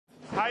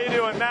How you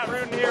doing? Matt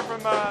Rudin here from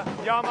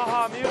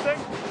Yamaha Music.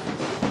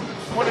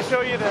 I want to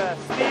show you the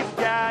Steve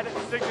Gadd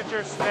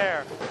signature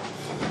snare.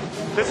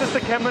 This is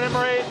to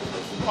commemorate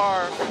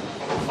our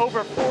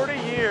over 40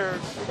 years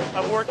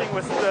of working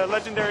with the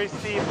legendary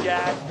Steve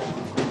Gadd.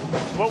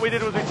 What we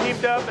did was we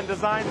teamed up and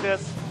designed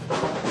this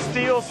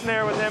steel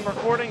snare with him,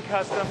 recording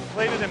custom,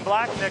 plated in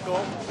black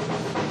nickel.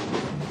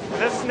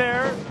 This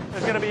snare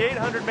is going to be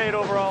 800 made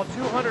overall,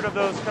 200 of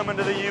those coming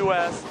to the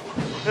U.S.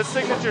 This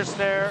signature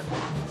snare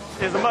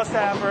is a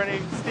must-have for any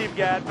Steve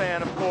Gadd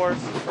fan, of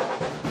course.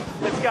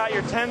 It's got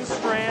your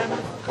 10-strand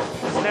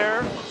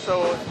snare,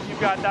 so you've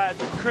got that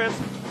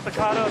crisp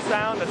staccato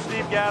sound that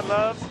Steve Gadd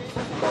loves.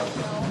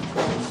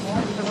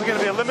 This is going to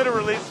be a limited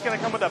release. It's going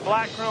to come with a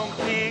black chrome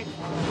key.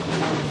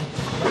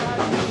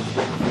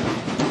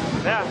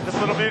 Yeah, this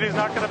little beauty is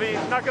not going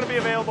to be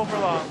available for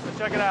long. So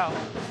check it out.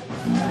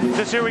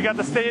 This year we got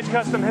the Stage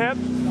Custom Hip.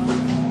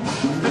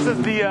 This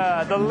is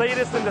the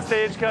latest in the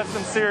Stage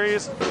Custom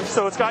series.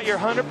 So it's got your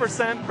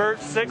 100% birch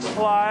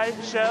 6-ply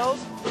shells.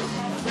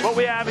 What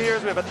we have here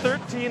is we have a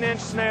 13-inch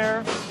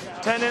snare,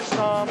 10-inch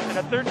tom, and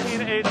a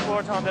 13/8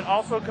 floor tom that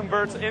also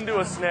converts into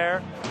a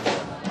snare.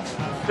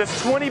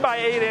 This 20 by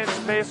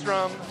 8-inch bass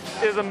drum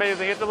is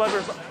amazing. It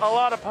delivers a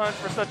lot of punch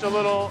for such a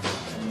little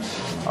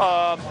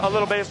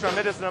bass drum.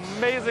 It is an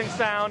amazing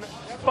sound,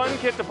 fun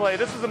kit to play.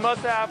 This is a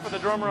must-have for the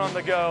drummer on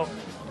the go.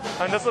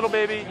 And this little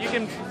baby, you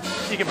can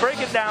break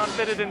it down,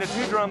 fit it into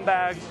 2 drum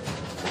bags.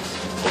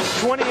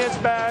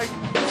 20-inch bag,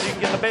 you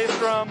can get the bass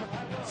drum,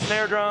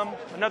 snare drum.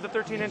 Another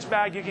 13-inch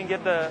bag, you can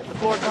get the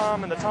floor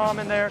tom and the tom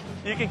in there.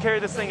 You can carry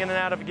this thing in and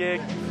out of a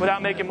gig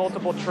without making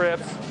multiple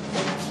trips.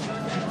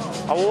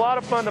 A lot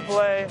of fun to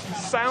play,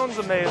 sounds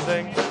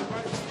amazing.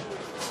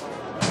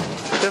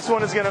 This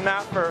one is going to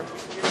map for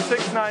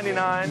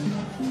 $6.99.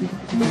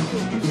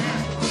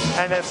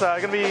 And it's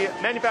going to be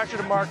manufactured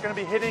in March, going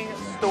to be hitting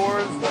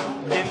stores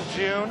in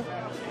June.